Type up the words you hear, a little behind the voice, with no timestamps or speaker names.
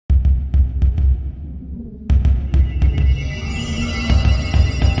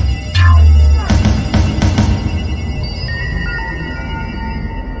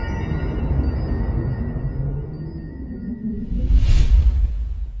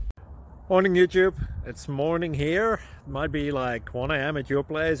Morning YouTube, it's morning here. It might be like 1 a.m. at your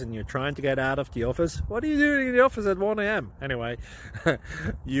place and you're trying to get out of the office. What are you doing in the office at 1 a.m? Anyway,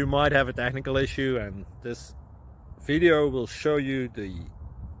 you might have a technical issue and this video will show you the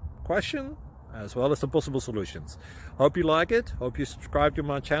question as well as the possible solutions. Hope you like it, hope you subscribe to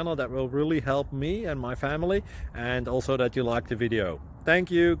my channel. That will really help me and my family, and also that you like the video.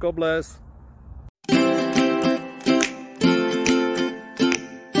 Thank you, God bless.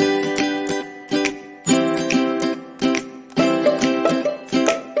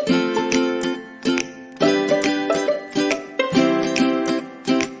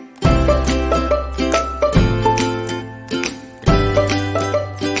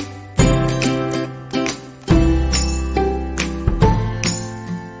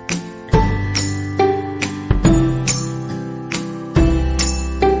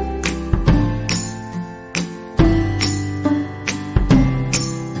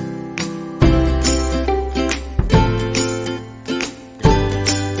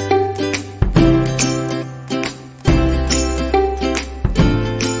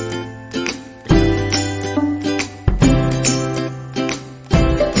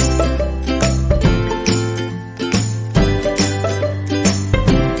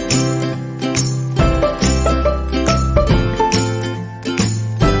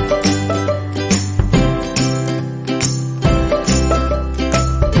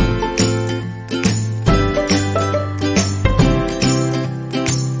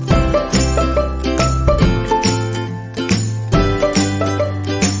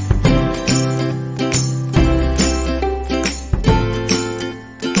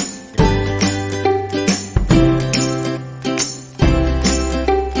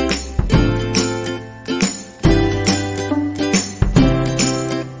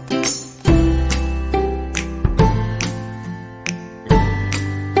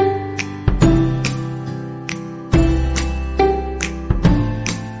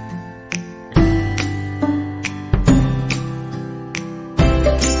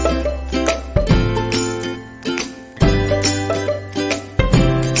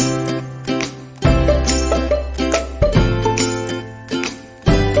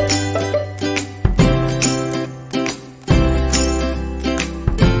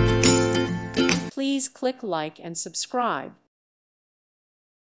 Please click like and subscribe.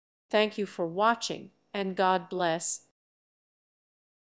 Thank you for watching, and God bless.